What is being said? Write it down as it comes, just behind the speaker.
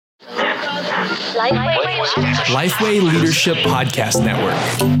Lifeway Leadership Podcast Network.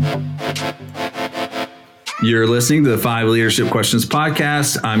 You're listening to the 5 Leadership Questions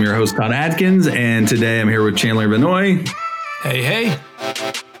Podcast. I'm your host, Todd Adkins, and today I'm here with Chandler Vanoy. Hey.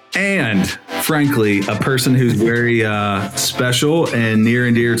 And frankly, a person who's very special and near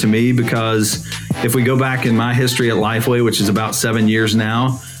and dear to me, because if we go back in my history at Lifeway, which is about 7 years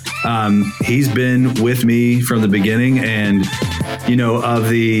now, he's been with me from the beginning. And, you know, of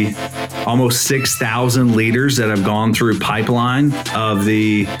the almost 6,000 leaders that have gone through Pipeline, of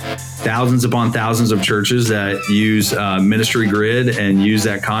the thousands upon thousands of churches that use Ministry Grid and use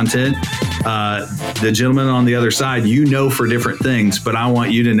that content, the gentleman on the other side, you know, for different things, but I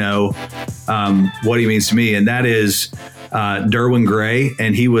want you to know what he means to me. And that is Derwin Gray.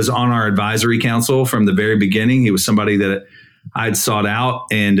 And he was on our advisory council from the very beginning. He was somebody that I'd sought out,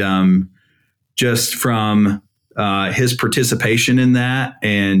 and just from his participation in that,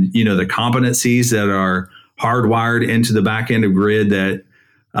 and, you know, the competencies that are hardwired into the back end of Grid that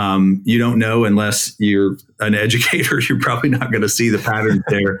you don't know unless you're an educator. You're probably not going to see the patterns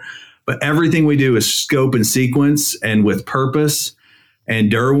there. But everything we do is scope and sequence and with purpose.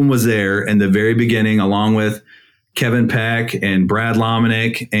 And Derwin was there in the very beginning, along with Kevin Peck and Brad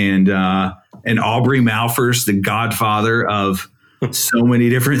Lomenick and Aubrey Malphurs, the godfather of so many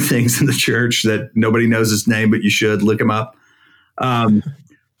different things in the church that nobody knows his name, but you should look him up.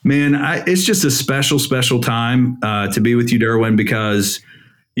 It's just a special, special time to be with you, Derwin, because,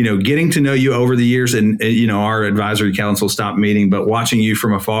 you know, getting to know you over the years, and, you know, our advisory council stopped meeting, but watching you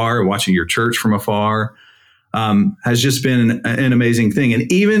from afar, watching your church from afar, has just been an amazing thing. And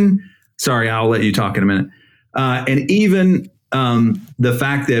even, sorry, I'll let you talk in a minute. And even the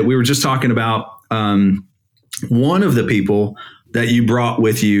fact that we were just talking about one of the people that you brought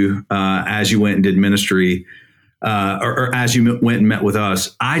with you as you went and did ministry, or as you went and met with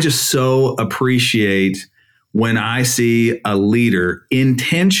us. I just so appreciate when I see a leader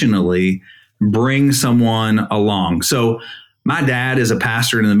intentionally bring someone along. So my dad is a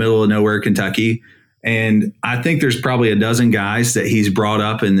pastor in the middle of nowhere, Kentucky. And I think there's probably a dozen guys that he's brought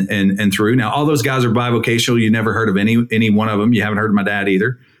up and through. Now, all those guys are bivocational. You never heard of any one of them. You haven't heard of my dad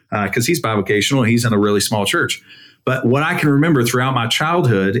either, because he's bivocational. He's in a really small church. But what I can remember throughout my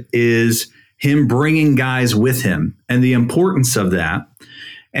childhood is him bringing guys with him and the importance of that.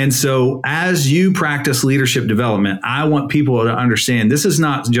 And so as you practice leadership development, I want people to understand this is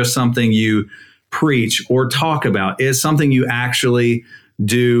not just something you preach or talk about. It's something you actually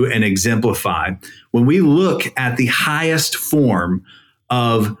do and exemplify. When we look at the highest form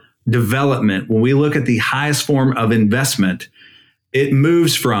of development, when we look at the highest form of investment, it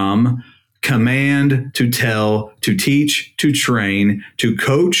moves from command to tell, to teach, to train, to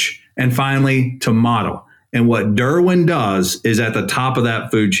coach, and finally to model. And what Derwin does is at the top of that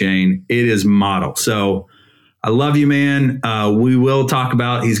food chain. It is model. So I love you, man. We will talk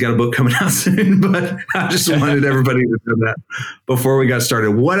about, he's got a book coming out soon, but I just wanted everybody to know that before we got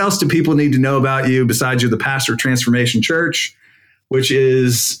started. What else do people need to know about you besides you're the pastor of Transformation Church, which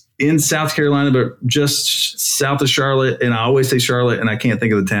is in South Carolina, but just south of Charlotte. And I always say Charlotte, and I can't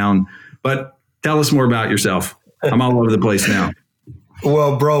think of the town. But tell us more about yourself. I'm all over the place now.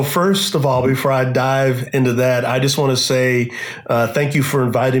 Well, bro, first of all, before I dive into that, I just want to say thank you for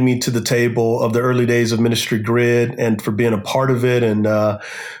inviting me to the table of the early days of Ministry Grid and for being a part of it. And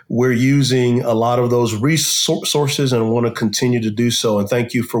we're using a lot of those resources and want to continue to do so. And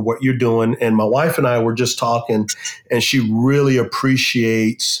thank you for what you're doing. And my wife and I were just talking, and she really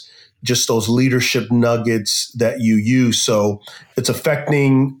appreciates just those leadership nuggets that you use. So it's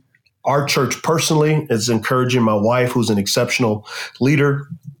affecting our church personally. It's encouraging my wife, who's an exceptional leader.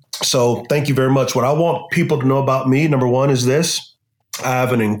 So thank you very much. What I want people to know about me, number one, is this. I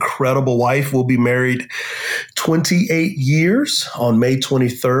have an incredible wife. We'll be married 28 years on May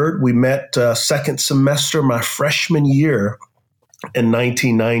 23rd. We met second semester, my freshman year in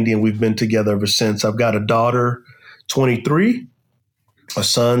 1990, and we've been together ever since. I've got a daughter, 23, a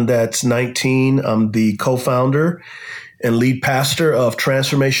son that's 19. I'm the co-founder and lead pastor of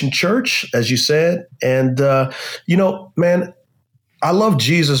Transformation Church, as you said. And, man, I love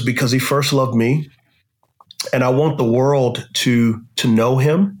Jesus because he first loved me. And I want the world to know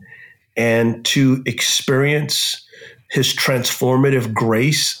him and to experience his transformative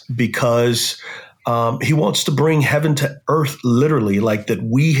grace, because he wants to bring heaven to earth, literally, like that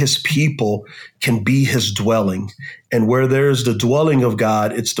we, his people, can be his dwelling. And where there's the dwelling of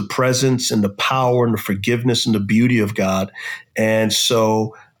God, it's the presence and the power and the forgiveness and the beauty of God. And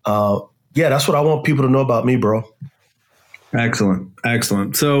so, that's what I want people to know about me, bro. Excellent.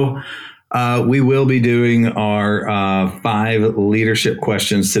 Excellent. So We will be doing our 5 leadership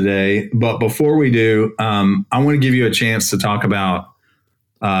questions today. But before we do, I want to give you a chance to talk about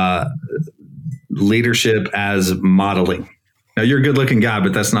leadership as modeling. Now, you're a good looking guy,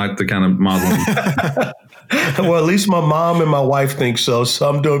 but that's not the kind of modeling. Well, at least my mom and my wife think so. So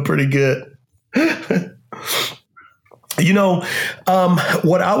I'm doing pretty good.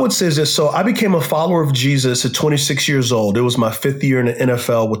 What I would say is this. So I became a follower of Jesus at 26 years old. It was my 5th year in the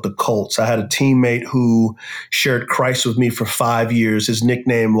NFL with the Colts. I had a teammate who shared Christ with me for 5 years. His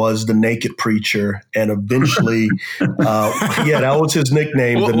nickname was the Naked Preacher. And eventually, that was his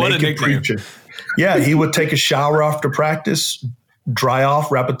nickname, the Naked Preacher. Yeah, he would take a shower after practice, dry off,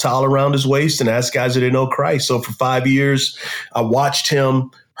 wrap a towel around his waist, and ask guys that didn't know Christ. So for 5 years, I watched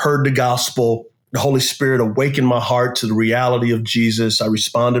him, heard the gospel. The Holy Spirit awakened my heart to the reality of Jesus. I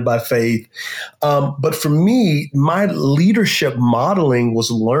responded by faith. But for me, my leadership modeling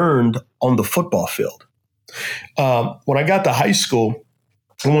was learned on the football field. When I got to high school,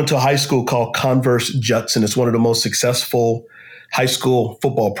 I went to a high school called Converse Judson. It's one of the most successful high school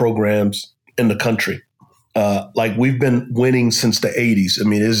football programs in the country. We've been winning since the 80s. I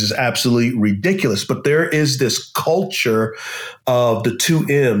mean, this is absolutely ridiculous. But there is this culture of the 2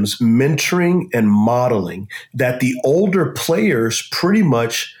 M's, mentoring and modeling, that the older players pretty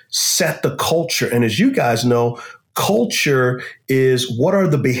much set the culture. And as you guys know, culture is what are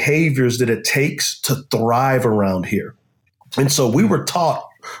the behaviors that it takes to thrive around here. And so we were taught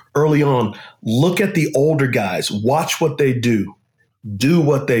early on, look at the older guys, watch what they do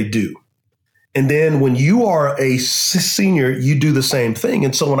what they do. And then when you are a senior, you do the same thing.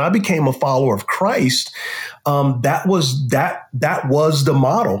 And so when I became a follower of Christ, that was the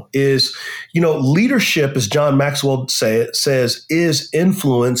model is, leadership, as John Maxwell says, is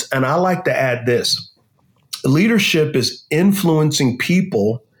influence. And I like to add this. Leadership is influencing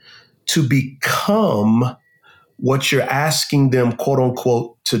people to become what you're asking them, quote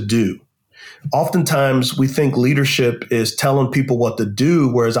unquote, to do. Oftentimes we think leadership is telling people what to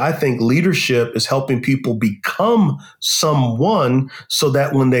do, whereas I think leadership is helping people become someone so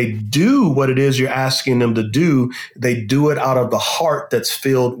that when they do what it is you're asking them to do, they do it out of the heart that's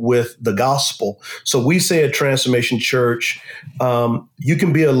filled with the gospel. So we say at Transformation Church, you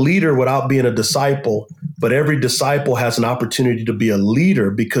can be a leader without being a disciple, but every disciple has an opportunity to be a leader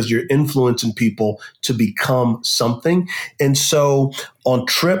because you're influencing people to become something. And so on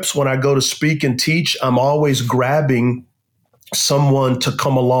trips, when I go to speak and teach, I'm always grabbing someone to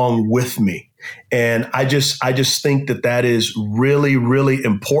come along with me. And I just think that is really, really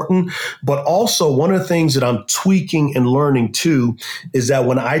important. But also one of the things that I'm tweaking and learning too is that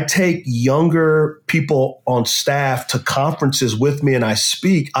when I take younger people on staff to conferences with me and I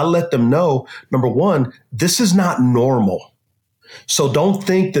speak, I let them know, number one, this is not normal. So don't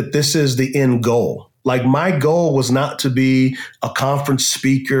think that this is the end goal. Like my goal was not to be a conference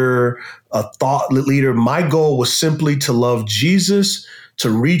speaker, a thought leader. My goal was simply to love Jesus, to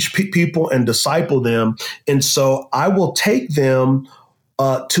reach people and disciple them. And so I will take them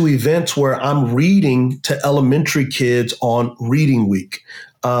to events where I'm reading to elementary kids on reading week.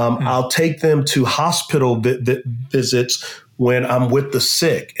 I'll take them to hospital visits when I'm with the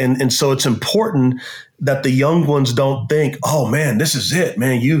sick. And so it's important that the young ones don't think, oh man, this is it,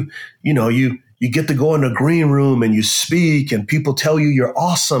 man. You get to go in the green room and you speak and people tell you you're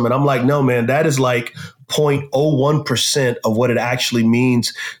awesome. And I'm like, no, man, that is like 0.01% of what it actually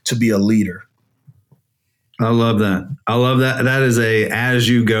means to be a leader. I love that. That is a as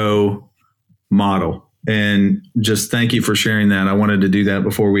you go model. And just thank you for sharing that. I wanted to do that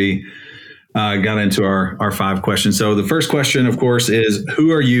before we got into our 5 questions. So the first question, of course, is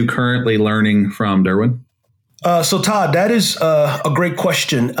who are you currently learning from, Derwin? So Todd, that is a great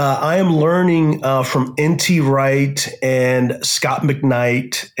question. I am learning from N.T. Wright and Scott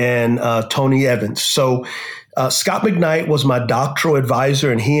McKnight and Tony Evans. So Scott McKnight was my doctoral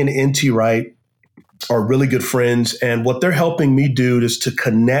advisor, and he and N.T. Wright are really good friends. And what they're helping me do is to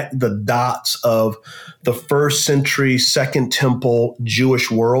connect the dots of the first century, Second Temple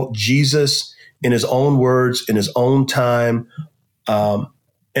Jewish world, Jesus in his own words, in his own time,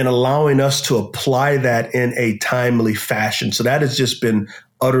 and allowing us to apply that in a timely fashion. So that has just been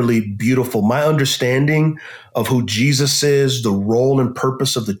utterly beautiful. My understanding of who Jesus is, the role and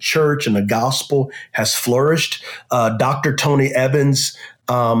purpose of the church and the gospel has flourished. Dr. Tony Evans,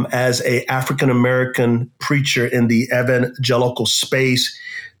 as a African-American preacher in the evangelical space,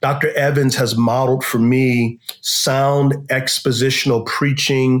 Dr. Evans has modeled for me sound expositional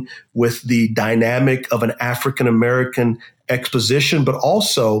preaching with the dynamic of an African-American exposition, but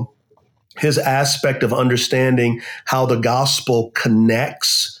also his aspect of understanding how the gospel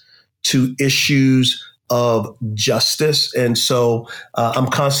connects to issues of justice. And so I'm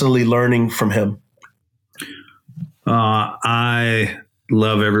constantly learning from him. I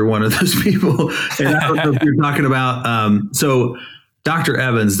love every one of those people. And I don't know if you're talking about, so Dr.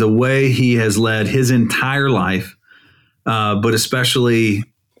 Evans, the way he has led his entire life, but especially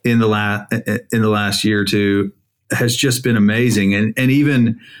in the last year or two, has just been amazing. And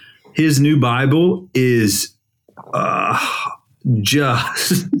even his new Bible is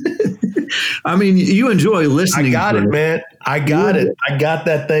just, I mean, you enjoy listening. I got it, man. I got it. I got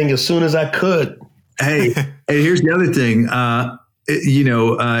that thing as soon as I could. Hey, and here's the other thing.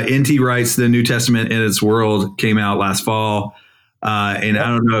 N.T. Wright's The New Testament in Its World came out last fall. And I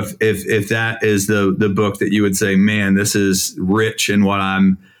don't know if that is the book that you would say, man, this is rich in what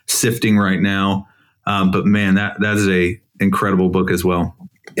I'm sifting right now. But man, that is a incredible book as well.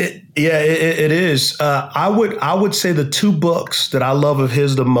 It is. I would say the two books that I love of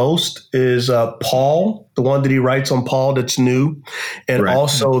his the most is Paul, the one that he writes on Paul that's new, and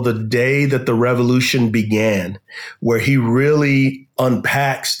also The Day That the Revolution Began, where he really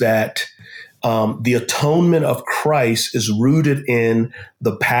unpacks that the atonement of Christ is rooted in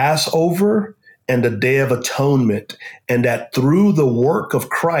the Passover and the Day of Atonement, and that through the work of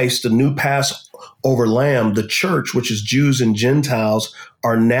Christ, the new Passover lamb, the church, which is Jews and Gentiles,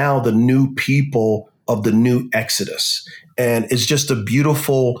 are now the new people of the new Exodus. And it's just a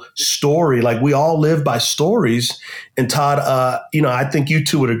beautiful story. Like, we all live by stories. And Todd, I think you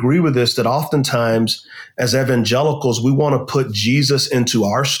two would agree with this, that oftentimes as evangelicals, we want to put Jesus into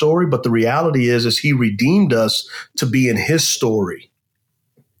our story. But the reality is he redeemed us to be in his story.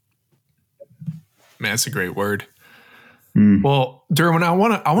 Man, that's a great word. Well, Derwin, I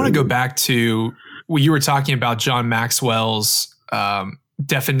want to go back to what you were talking about, John Maxwell's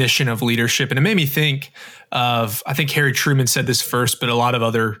definition of leadership. And it made me think of, I think Harry Truman said this first, but a lot of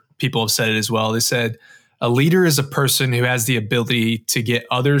other people have said it as well. They said, a leader is a person who has the ability to get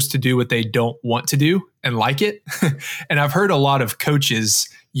others to do what they don't want to do and like it. And I've heard a lot of coaches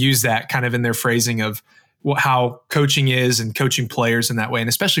use that kind of in their phrasing of how coaching is and coaching players in that way. And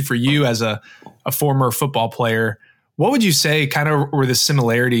especially for you as a former football player, what would you say kind of were the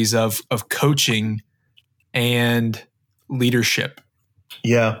similarities of coaching and leadership?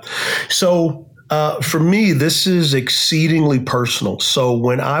 Yeah. So for me, this is exceedingly personal. So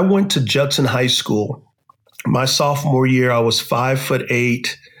when I went to Judson High School, my sophomore year, I was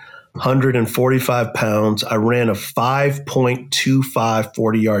 5'8", 145 pounds. I ran a 5.25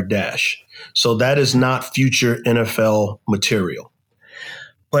 40-yard dash. So that is not future NFL material.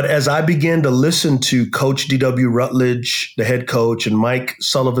 But as I began to listen to Coach D.W. Rutledge, the head coach, and Mike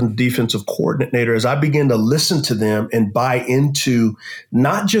Sullivan, defensive coordinator, as I began to listen to them and buy into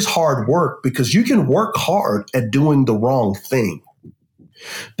not just hard work, because you can work hard at doing the wrong thing,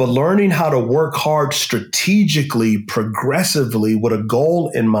 but learning how to work hard strategically, progressively, with a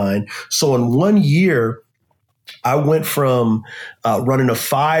goal in mind. So in 1 year, I went from running a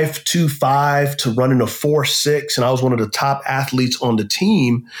 5.25 to running a 4.6, and I was one of the top athletes on the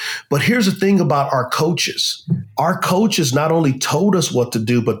team. But here's the thing about our coaches. Our coaches not only told us what to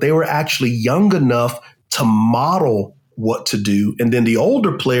do, but they were actually young enough to model what to do. And then the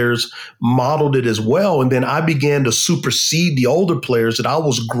older players modeled it as well. And then I began to supersede the older players, that I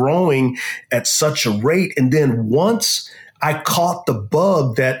was growing at such a rate. And then once I caught the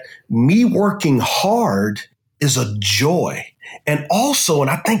bug that me working hard is a joy. And also,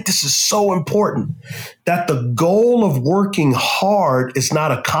 and I think this is so important, that the goal of working hard is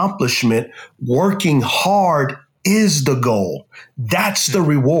not accomplishment. Working hard is the goal. That's the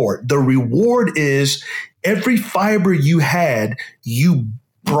reward. The reward is every fiber you had, you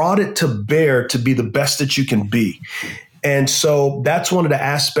brought it to bear to be the best that you can be. And so that's one of the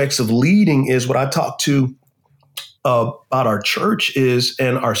aspects of leading, is what I talk to about our church is,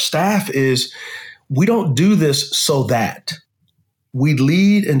 and our staff is, we don't do this so that. We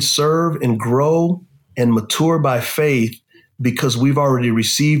lead and serve and grow and mature by faith because we've already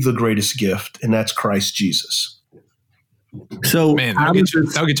received the greatest gift, and that's Christ Jesus. So, man, that'll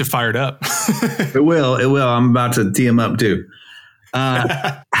get you fired up. It will. I'm about to tee him up too.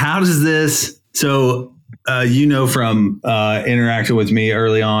 How does this, so from interacting with me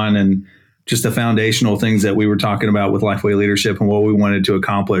early on, and just the foundational things that we were talking about with Lifeway Leadership and what we wanted to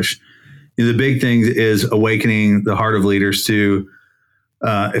accomplish. The big thing is awakening the heart of leaders to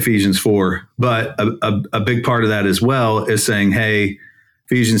Ephesians 4. But a big part of that as well is saying, hey,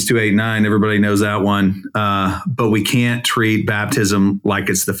 Ephesians 2:8-9, everybody knows that one. But we can't treat baptism like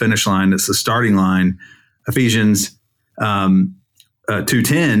it's the finish line. It's the starting line. Ephesians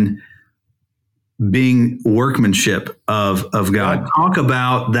 2:10, being workmanship of God. Talk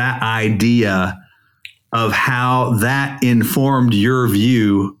about that idea of how that informed your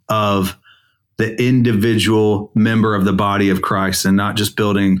view of the individual member of the body of Christ, and not just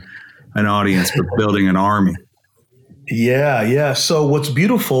building an audience, but building an army. Yeah. So what's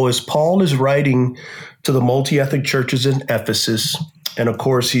beautiful is Paul is writing to the multi-ethnic churches in Ephesus. And of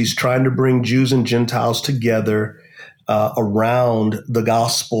course, he's trying to bring Jews and Gentiles together around the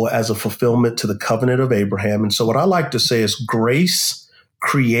gospel as a fulfillment to the covenant of Abraham. And so what I like to say is grace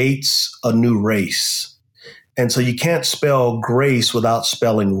creates a new race. And so you can't spell grace without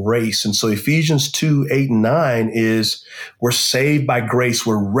spelling race. And so Ephesians 2:8-9 is we're saved by grace,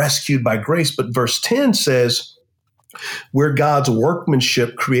 we're rescued by grace. But verse 10 says, we're God's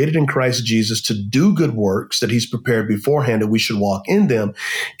workmanship created in Christ Jesus to do good works that he's prepared beforehand that we should walk in them.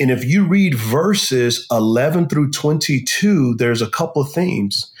 And if you read verses 11 through 22, there's a couple of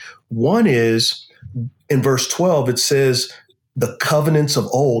themes. One is in verse 12, it says the covenants of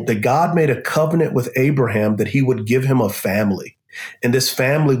old, that God made a covenant with Abraham that he would give him a family. And this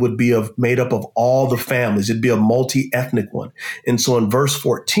family would be made up of all the families. It'd be a multi-ethnic one. And so in verse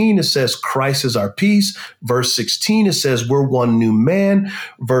 14, it says, Christ is our peace. Verse 16, it says, we're one new man.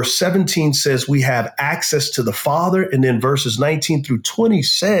 Verse 17 says, we have access to the Father. And then verses 19 through 20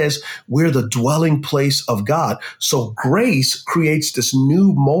 says, we're the dwelling place of God. So grace creates this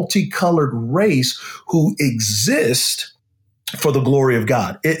new multicolored race who exist for the glory of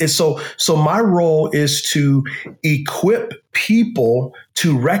God. So my role is to equip people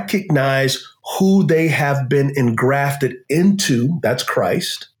to recognize who they have been engrafted into, that's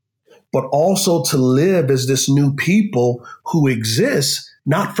Christ, but also to live as this new people who exists,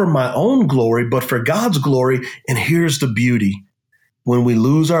 not for my own glory, but for God's glory. And here's the beauty. When we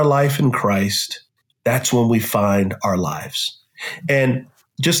lose our life in Christ, that's when we find our lives. And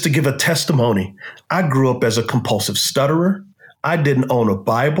just to give a testimony, I grew up as a compulsive stutterer. I didn't own a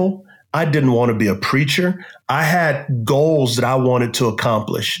Bible. I didn't want to be a preacher. I had goals that I wanted to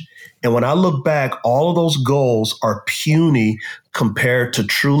accomplish. And when I look back, all of those goals are puny compared to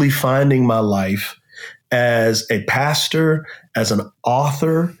truly finding my life as a pastor, as an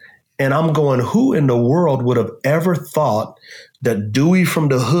author. And I'm going, who in the world would have ever thought that Dewey from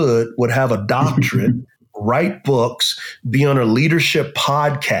the Hood would have a doctorate, write books, be on a leadership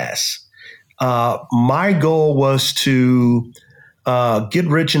podcast? My goal was to get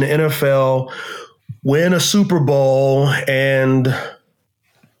rich in the NFL, win a Super Bowl, and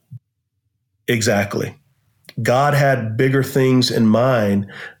exactly. God had bigger things in mind,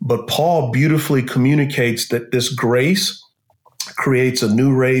 but Paul beautifully communicates that this grace creates a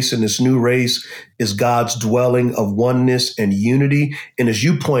new race, and this new race is God's dwelling of oneness and unity. And as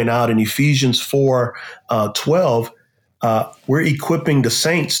you point out in Ephesians 4:12, we're equipping the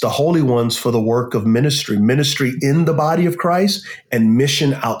saints, the holy ones, for the work of ministry in the body of Christ and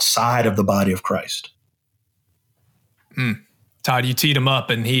mission outside of the body of Christ. Todd, you teed him up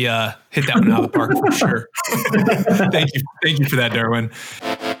and he hit that one out of the park for sure. Thank you for that, Derwin.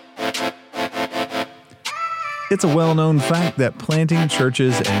 It's a well-known fact that planting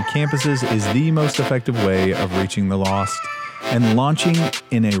churches and campuses is the most effective way of reaching the lost. And launching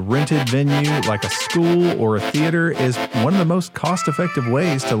in a rented venue like a school or a theater is one of the most cost-effective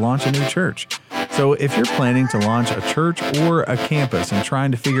ways to launch a new church. So if you're planning to launch a church or a campus and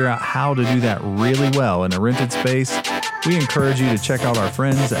trying to figure out how to do that really well in a rented space, we encourage you to check out our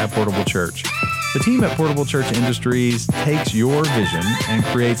friends at Portable Church. The team at Portable Church Industries takes your vision and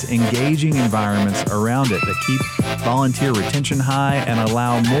creates engaging environments around it that keep volunteer retention high and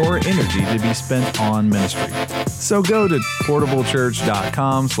allow more energy to be spent on ministry. So go to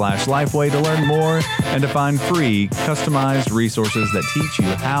portablechurch.com/Lifeway to learn more and to find free, customized resources that teach you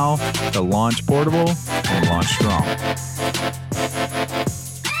how to launch portable and launch strong.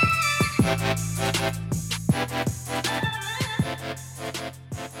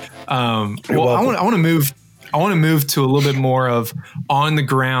 Well, I want to move to a little bit more of on the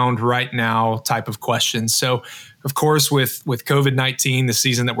ground right now type of questions. So, of course, with COVID-19, the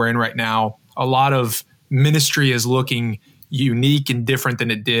season that we're in right now, a lot of ministry is looking unique and different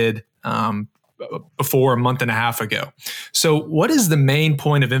than it did before a month and a half ago. So, what is the main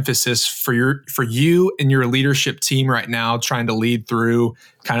point of emphasis for you and your leadership team right now, trying to lead through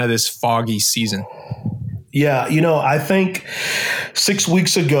kind of this foggy season? Yeah, I think 6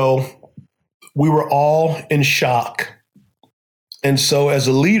 weeks ago, we were all in shock. And so as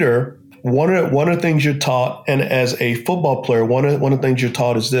a leader, one of the things you're taught, and as a football player, one of the things you're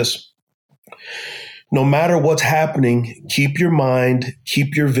taught is this: no matter what's happening, keep your mind,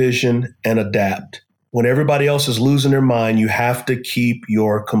 keep your vision, and adapt. When everybody else is losing their mind, you have to keep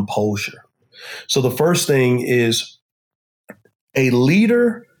your composure. So the first thing is a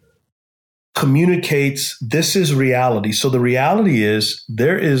leader communicates this is reality. So the reality is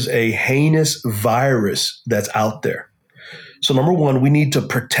there is a heinous virus that's out there. So number one, we need to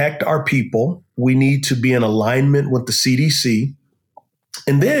protect our people. We need to be in alignment with the CDC.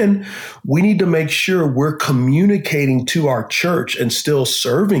 And then we need to make sure we're communicating to our church and still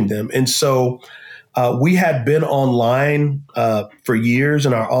serving them. And so we had been online for years,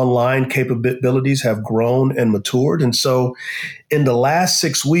 and our online capabilities have grown and matured. And so in the last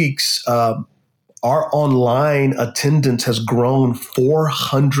 6 weeks, our online attendance has grown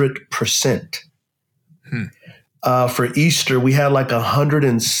 400%. For Easter, we had like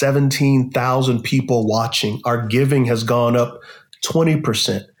 117,000 people watching. Our giving has gone up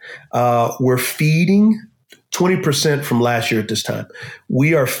 20%. We're feeding 20% from last year at this time.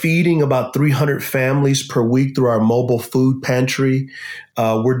 We are feeding about 300 families per week through our mobile food pantry.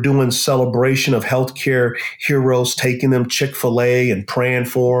 We're doing celebration of healthcare heroes, taking them Chick-fil-A and praying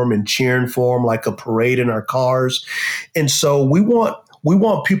for them and cheering for them like a parade in our cars. And so we want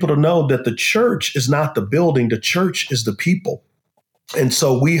people to know that the church is not the building. The church is the people. And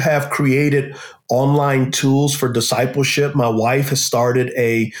so we have created online tools for discipleship. My wife has started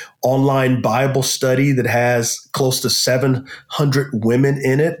a online Bible study that has close to 700 women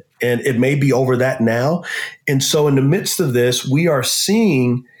in it, and it may be over that now. And so in the midst of this, we are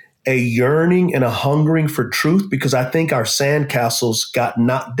seeing a yearning and a hungering for truth, because I think our sandcastles got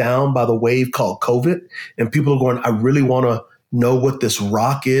knocked down by the wave called COVID, and people are going, I really want to know what this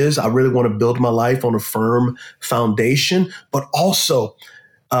rock is. I really want to build my life on a firm foundation. But also,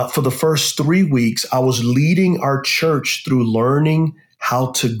 for the first 3 weeks, I was leading our church through learning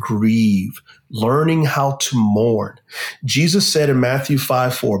how to grieve, learning how to mourn. Jesus said in Matthew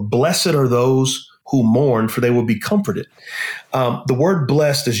 5:4, blessed are those who mourn, for they will be comforted. The word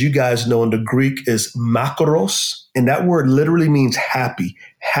blessed, as you guys know in the Greek, is makros, and that word literally means happy.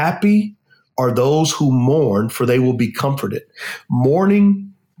 Happy are those who mourn, for they will be comforted.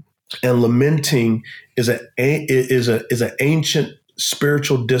 Mourning and lamenting is an ancient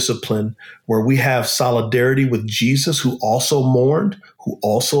spiritual discipline where we have solidarity with Jesus, who also mourned, who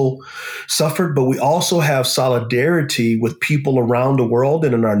also suffered, but we also have solidarity with people around the world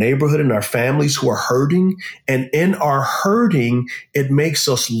and in our neighborhood and our families who are hurting. And in our hurting, it makes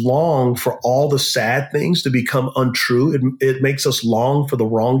us long for all the sad things to become untrue. It makes us long for the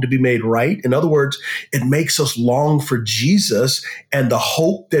wrong to be made right. In other words, it makes us long for Jesus and the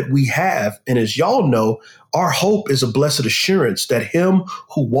hope that we have. And as y'all know, our hope is a blessed assurance that him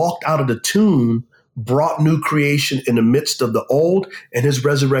who walked out of the tomb brought new creation in the midst of the old, and his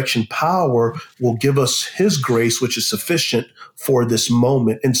resurrection power will give us his grace, which is sufficient for this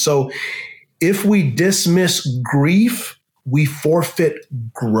moment. And so if we dismiss grief, we forfeit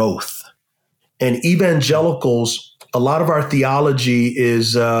growth. And evangelicals, a lot of our theology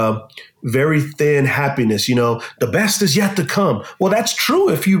is very thin happiness. You know, the best is yet to come. Well, that's true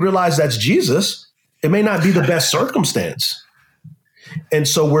if you realize that's Jesus. It may not be the best circumstance. And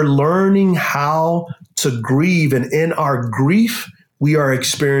so we're learning how to grieve. And in our grief, we are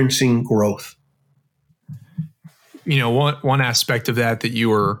experiencing growth. You know, one aspect of that you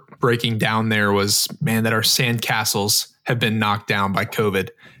were breaking down there was, man, that our sandcastles have been knocked down by COVID.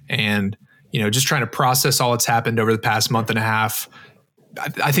 And, you know, just trying to process all that's happened over the past month and a half.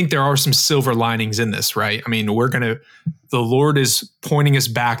 I think there are some silver linings in this, right? I mean, the Lord is pointing us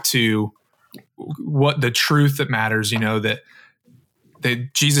back to what the truth that matters, you know, that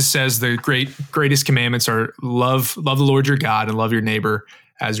Jesus says the greatest commandments are love the Lord your God and love your neighbor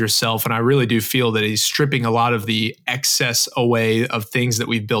as yourself. And I really do feel that he's stripping a lot of the excess away of things that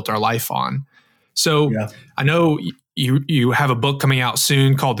we've built our life on. So yeah. I know you have a book coming out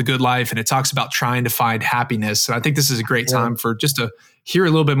soon called The Good Life, and it talks about trying to find happiness. And I think this is a great time for just to hear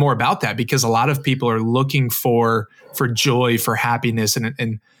a little bit more about that, because a lot of people are looking for joy, for happiness.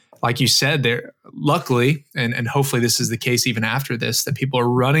 And like you said there, luckily, and hopefully this is the case even after this, that people are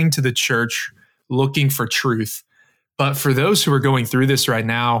running to the church looking for truth. But for those who are going through this right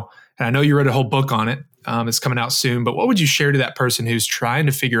now, and I know you wrote a whole book on it, it's coming out soon, but what would you share to that person who's trying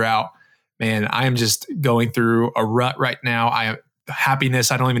to figure out, man, I am just going through a rut right now.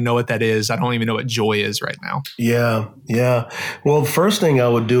 Happiness, I don't even know what that is. I don't even know what joy is right now. Yeah. Well, the first thing I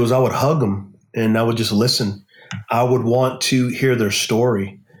would do is I would hug them and I would just listen. I would want to hear their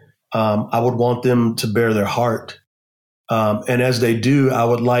story. I would want them to bear their heart. And as they do, I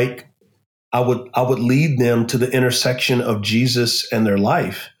would lead them to the intersection of Jesus and their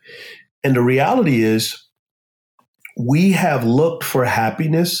life. And the reality is, we have looked for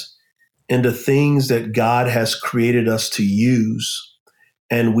happiness in the things that God has created us to use.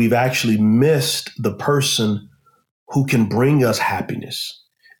 and we've actually missed the person who can bring us happiness.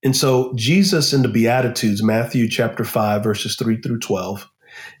 And so Jesus in the Beatitudes, Matthew chapter 5, verses 3 through 12,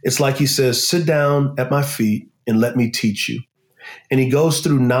 it's like he says, sit down at my feet and let me teach you. And he goes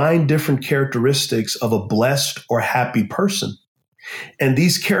through 9 different characteristics of a blessed or happy person. And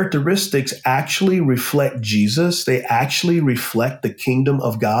these characteristics actually reflect Jesus. They actually reflect the kingdom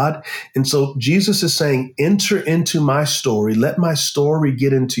of God. And so Jesus is saying, enter into my story. Let my story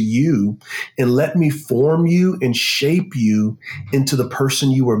get into you and let me form you and shape you into the person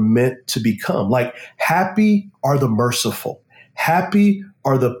you were meant to become. Like, happy are the merciful. Happy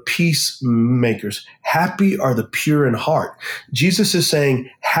are the peacemakers. Happy are the pure in heart. Jesus is saying,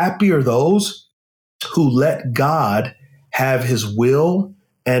 happy are those who let God have his will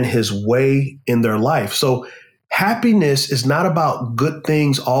and his way in their life. So happiness is not about good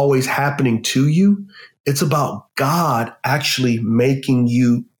things always happening to you. It's about God actually making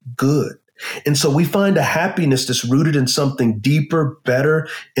you good. And so we find a happiness that's rooted in something deeper, better,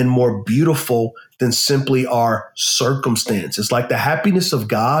 and more beautiful than simply our circumstances. Like the happiness of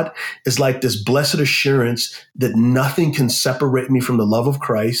God is like this blessed assurance that nothing can separate me from the love of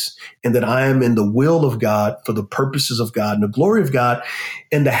Christ and that I am in the will of God for the purposes of God and the glory of God.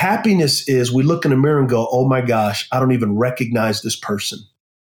 And the happiness is we look in the mirror and go, oh my gosh, I don't even recognize this person.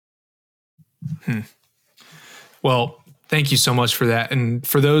 Well, thank you so much for that. And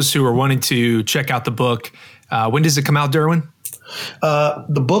for those who are wanting to check out the book, when does it come out, Derwin?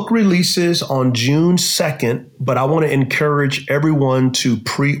 The book releases on June 2nd, but I want to encourage everyone to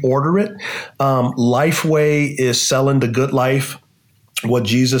pre-order it. Lifeway is selling The Good Life, what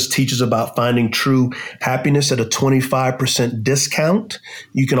Jesus teaches about finding true happiness, at a 25% discount.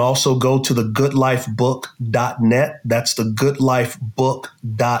 You can also go to thegoodlifebook.net. That's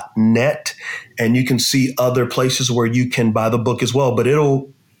thegoodlifebook.net. And you can see other places where you can buy the book as well. But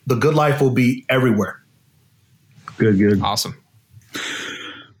The Good Life will be everywhere. Good. Awesome.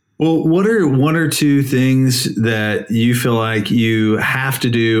 Well, what are 1 or 2 things that you feel like you have to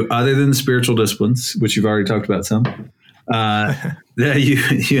do other than spiritual disciplines, which you've already talked about some, that you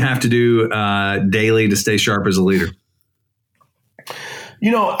have to do daily to stay sharp as a leader?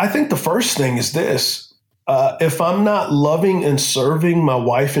 I think the first thing is this. If I'm not loving and serving my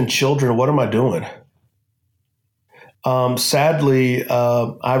wife and children, what am I doing? Sadly,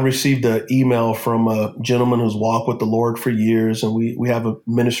 I received an email from a gentleman who's walked with the Lord for years, and we have a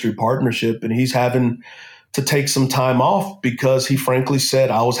ministry partnership, and he's having to take some time off because he frankly said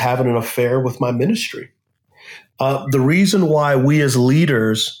I was having an affair with my ministry. The reason why we as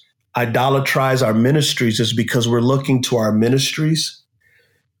leaders idolatrize our ministries is because we're looking to our ministries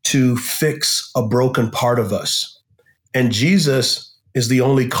to fix a broken part of us. And Jesus is the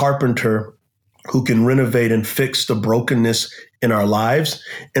only carpenter who can renovate and fix the brokenness in our lives.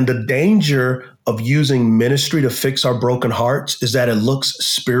 And the danger of using ministry to fix our broken hearts is that it looks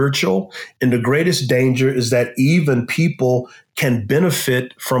spiritual. And the greatest danger is that even people can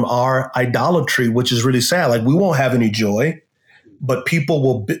benefit from our idolatry, which is really sad. Like, we won't have any joy, but people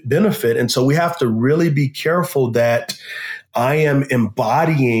will benefit. And so we have to really be careful that I am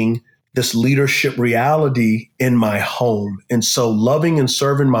embodying this leadership reality in my home. And so loving and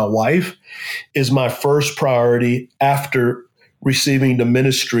serving my wife is my first priority after receiving the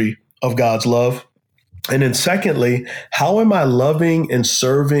ministry of God's love. And then secondly, how am I loving and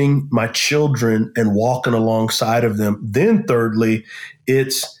serving my children and walking alongside of them? Then thirdly,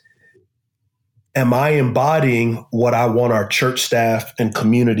 am I embodying what I want our church staff and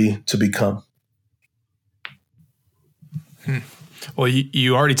community to become? Well,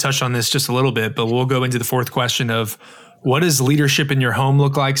 you already touched on this just a little bit, but we'll go into the fourth question of what does leadership in your home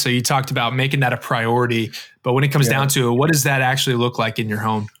look like? So you talked about making that a priority, but when it comes down to it, what does that actually look like in your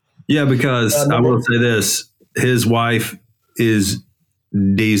home? Yeah, because I will say this, his wife is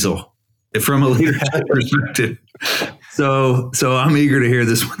Diesel from a leadership perspective. So I'm eager to hear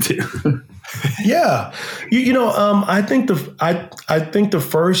this one too. Yeah. I think the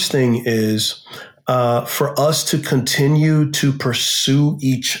first thing is, for us to continue to pursue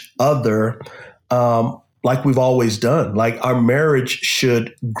each other like we've always done. Like, our marriage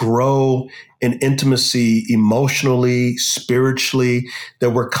should grow in intimacy emotionally, spiritually, that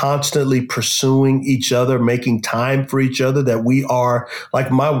we're constantly pursuing each other, making time for each other, that we are,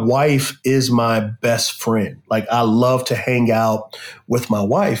 like, my wife is my best friend. Like, I love to hang out with my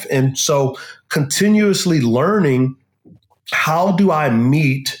wife. And so continuously learning, how do I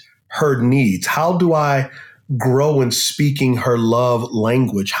meet her needs? How do I grow in speaking her love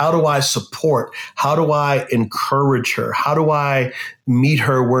language? How do I support? How do I encourage her? How do I meet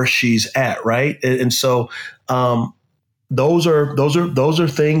her where she's at, right? And so those are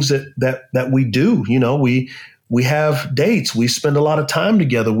things that we do. We have dates. We spend a lot of time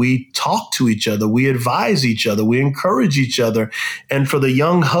together. We talk to each other. We advise each other. We encourage each other. And for the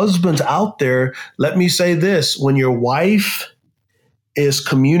young husbands out there, let me say this: when your wife is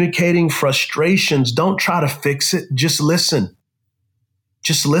communicating frustrations, don't try to fix it. Just listen.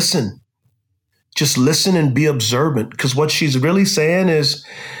 Just listen. Just listen and be observant. Because what she's really saying is,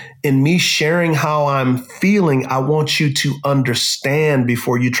 in me sharing how I'm feeling, I want you to understand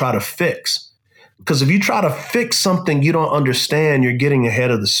before you try to fix. Because if you try to fix something you don't understand, you're getting ahead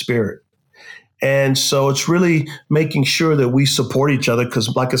of the Spirit. And so it's really making sure that we support each other.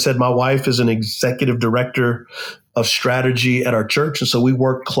 Because like I said, my wife is an executive director of strategy at our church. And so we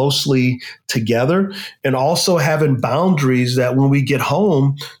work closely together, and also having boundaries that when we get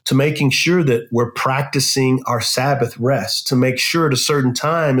home, to making sure that we're practicing our Sabbath rest, to make sure at a certain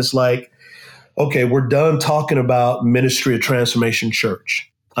time it's like, okay, we're done talking about ministry at Transformation Church.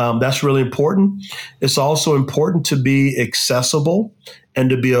 That's really important. It's also important to be accessible and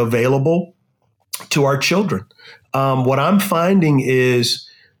to be available to our children. What I'm finding is,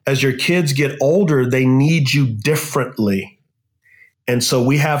 as your kids get older, they need you differently. And so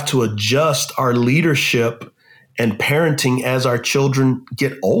we have to adjust our leadership and parenting as our children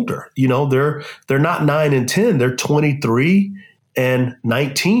get older. They're not 9 and 10, they're 23 and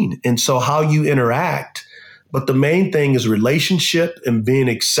 19. And so how you interact, but the main thing is relationship and being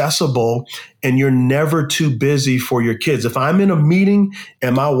accessible, and you're never too busy for your kids. If I'm in a meeting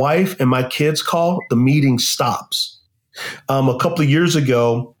and my wife and my kids call, the meeting stops. A couple of years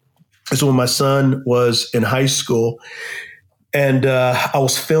ago is when my son was in high school, and I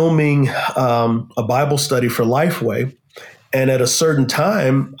was filming a Bible study for Lifeway. And at a certain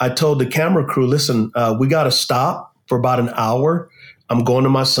time, I told the camera crew, listen, we got to stop for about an hour. I'm going to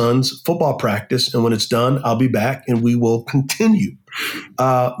my son's football practice, and when it's done, I'll be back and we will continue.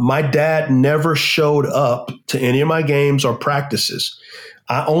 My dad never showed up to any of my games or practices.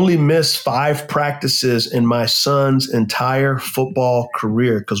 I only missed 5 practices in my son's entire football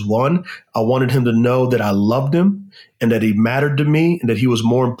career because, one, I wanted him to know that I loved him and that he mattered to me and that he was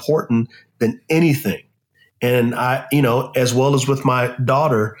more important than anything. And I, as well as with my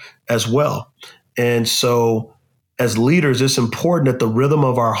daughter as well. And so as leaders, it's important that the rhythm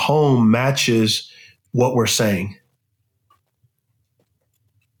of our home matches what we're saying.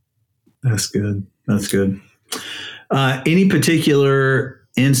 That's good. That's good. Any particular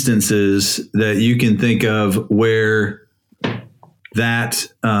instances that you can think of where that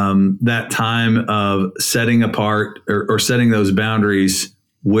time of setting apart or setting those boundaries,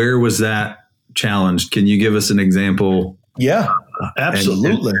 where was that challenged? Can you give us an example? Yeah,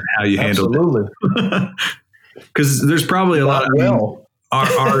 absolutely. And how you handled it? Because there's probably a lot of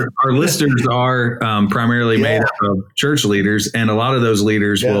our listeners are primarily made up of church leaders, and a lot of those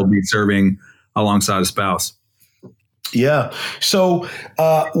leaders will be serving alongside a spouse. Yeah. So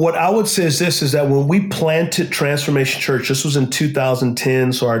what I would say is this, is that when we planted Transformation Church, this was in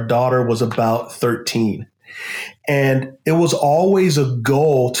 2010. So our daughter was about 13. And it was always a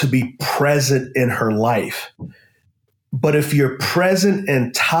goal to be present in her life. But if you're present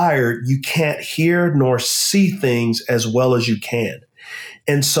and tired, you can't hear nor see things as well as you can.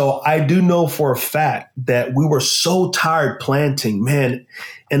 And so I do know for a fact that we were so tired planting, man.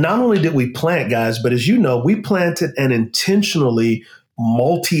 And not only did we plant, guys, but as you know, we planted an intentionally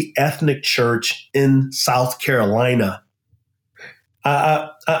multi-ethnic church in South Carolina.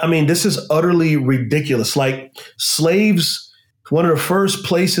 I mean, this is utterly ridiculous. Like slaves, one of the first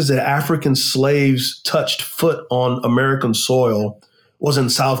places that African slaves touched foot on American soil was in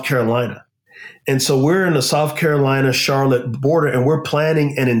South Carolina. And so we're in the South Carolina, Charlotte border, and we're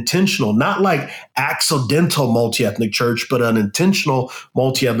planning an intentional, not like accidental multi-ethnic church, but an intentional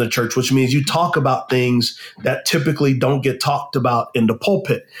multi-ethnic church, which means you talk about things that typically don't get talked about in the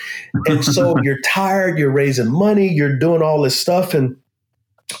pulpit. And so you're tired, you're raising money, you're doing all this stuff. And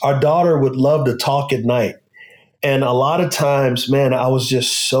our daughter would love to talk at night. And a lot of times, man, I was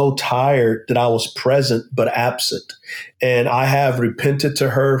just so tired that I was present but absent. And I have repented to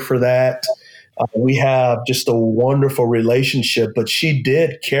her for that. We have just a wonderful relationship, but she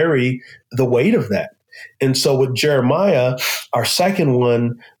did carry the weight of that. And so with Jeremiah, our second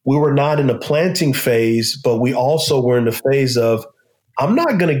one, we were not in the planting phase, but we also were in the phase of, I'm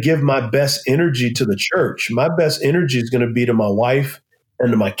not going to give my best energy to the church. My best energy is going to be to my wife and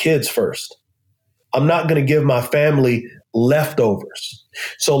to my kids first. I'm not going to give my family leftovers.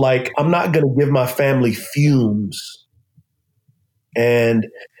 So like, I'm not going to give my family fumes. And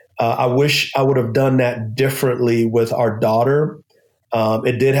I wish I would have done that differently with our daughter.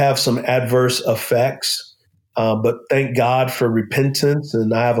 It did have some adverse effects. But thank God for repentance,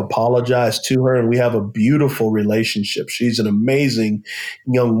 and I have apologized to her, and we have a beautiful relationship. She's an amazing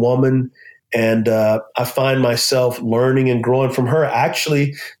young woman, and I find myself learning and growing from her.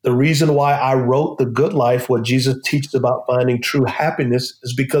 Actually, the reason why I wrote The Good Life, what Jesus teaches about finding true happiness,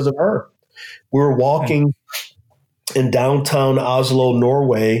 is because of her. We were walking in downtown Oslo,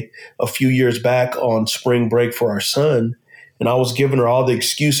 Norway, a few years back on spring break for our son. And I was giving her all the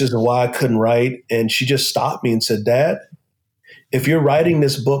excuses of why I couldn't write. And she just stopped me and said, Dad, if you're writing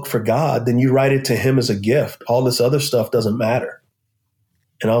this book for God, then you write it to him as a gift. All this other stuff doesn't matter.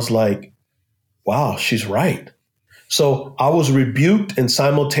 And I was like, wow, she's right. So I was rebuked and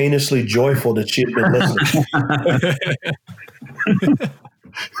simultaneously joyful that she had been listening.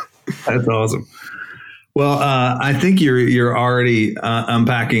 That's awesome. Well, I think you're already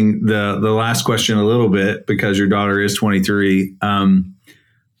unpacking the last question a little bit because your daughter is 23.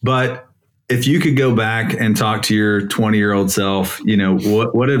 But if you could go back and talk to your 20-year-old self,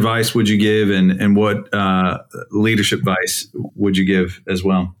 what advice would you give, and what leadership advice would you give as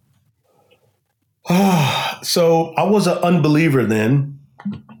well? So I was an unbeliever then.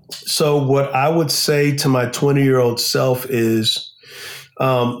 So what I would say to my 20-year-old self is,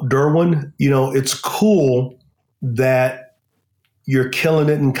 Derwin, it's cool that you're killing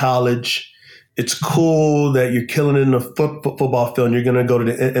it in college. It's cool that you're killing it in the football field and you're going to go to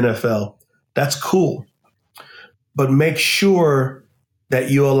the NFL. That's cool. But make sure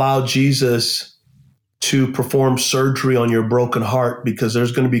that you allow Jesus to perform surgery on your broken heart, because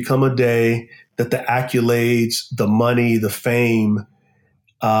there's going to become a day that the accolades, the money, the fame,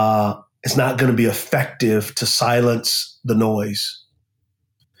 is not going to be effective to silence the noise.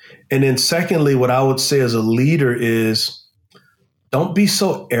 And then secondly, what I would say as a leader is, don't be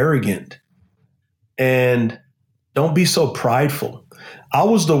so arrogant and don't be so prideful. I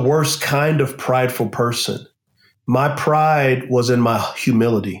was the worst kind of prideful person. My pride was in my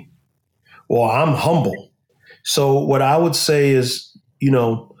humility. Well, I'm humble. So what I would say is,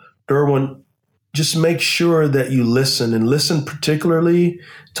 Derwin, just make sure that you listen, and listen particularly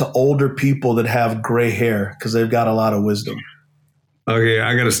to older people that have gray hair, because they've got a lot of wisdom. Okay,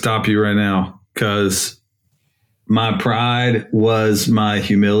 I got to stop you right now, because my pride was my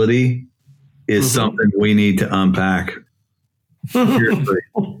humility is something we need to unpack. Seriously.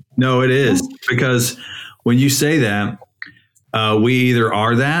 No, it is, because when you say that, we either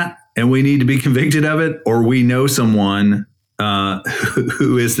are that and we need to be convicted of it, or we know someone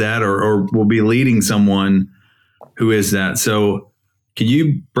who is that, or will be leading someone who is that. So can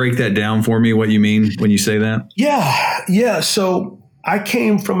you break that down for me, what you mean when you say that? Yeah. So I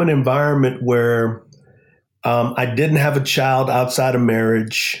came from an environment where I didn't have a child outside of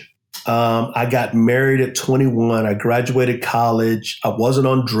marriage. I got married at 21. I graduated college. I wasn't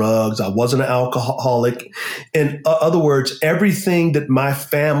on drugs. I wasn't an alcoholic. In other words, everything that my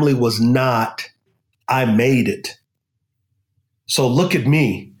family was not, I made it. So look at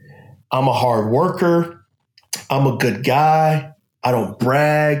me. I'm a hard worker. I'm a good guy. I don't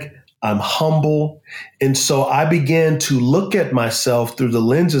brag. I'm humble. And so I began to look at myself through the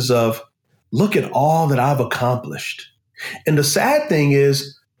lenses of, look at all that I've accomplished. And the sad thing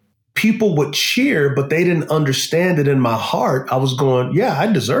is, people would cheer, but they didn't understand it in my heart. I was going, yeah,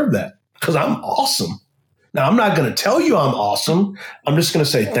 I deserve that because I'm awesome. Now, I'm not going to tell you I'm awesome. I'm just going to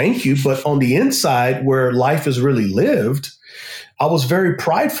say thank you. But on the inside, where life is really lived, I was very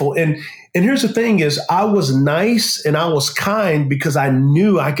prideful. And here's the thing is, I was nice and I was kind because I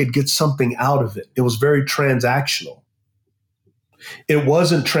knew I could get something out of it. It was very transactional. It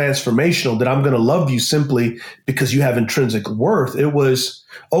wasn't transformational, that I'm going to love you simply because you have intrinsic worth. It was,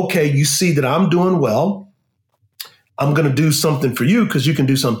 okay, you see that I'm doing well. I'm going to do something for you because you can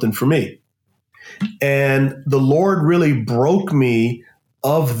do something for me. And the Lord really broke me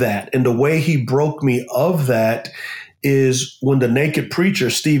of that. And the way he broke me of that is when the naked preacher,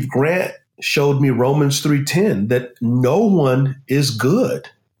 Steve Grant, showed me Romans 3:10, that no one is good.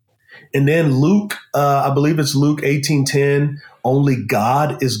 And then Luke, I believe it's Luke 18:10, only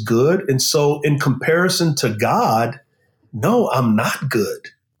God is good. And so in comparison to God, no, I'm not good.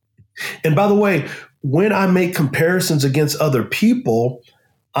 And by the way, when I make comparisons against other people,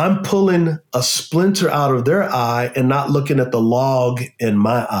 I'm pulling a splinter out of their eye and not looking at the log in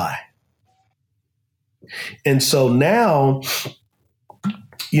my eye. And so now,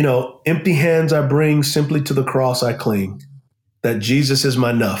 empty hands I bring, simply to the cross I cling. That Jesus is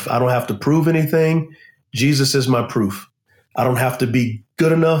my enough. I don't have to prove anything. Jesus is my proof. I don't have to be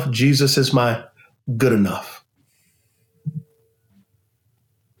good enough. Jesus is my good enough.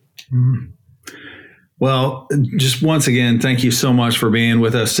 Well, just once again, thank you so much for being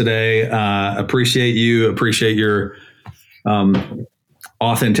with us today. Appreciate you. Appreciate your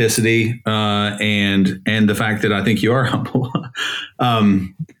authenticity and the fact that I think you are humble.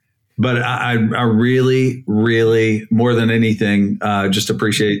 But I really, really, more than anything, just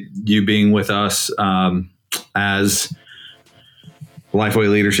appreciate you being with us as Lifeway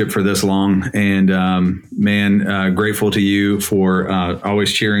Leadership for this long. And grateful to you for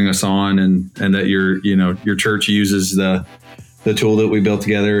always cheering us on, and that your church uses the tool that we built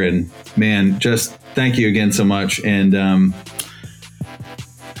together. And man, just thank you again so much. And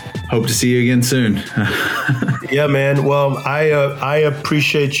hope to see you again soon. Yeah, man. Well, I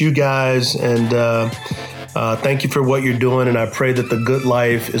appreciate you guys, and thank you for what you're doing. And I pray that the Good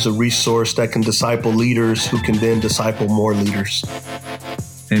Life is a resource that can disciple leaders who can then disciple more leaders.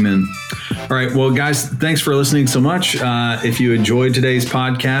 Amen. All right. Well, guys, thanks for listening so much. If you enjoyed today's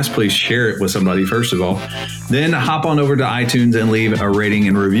podcast, please share it with somebody, first of all. Then hop on over to iTunes and leave a rating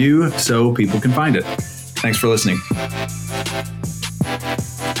and review so people can find it. Thanks for listening.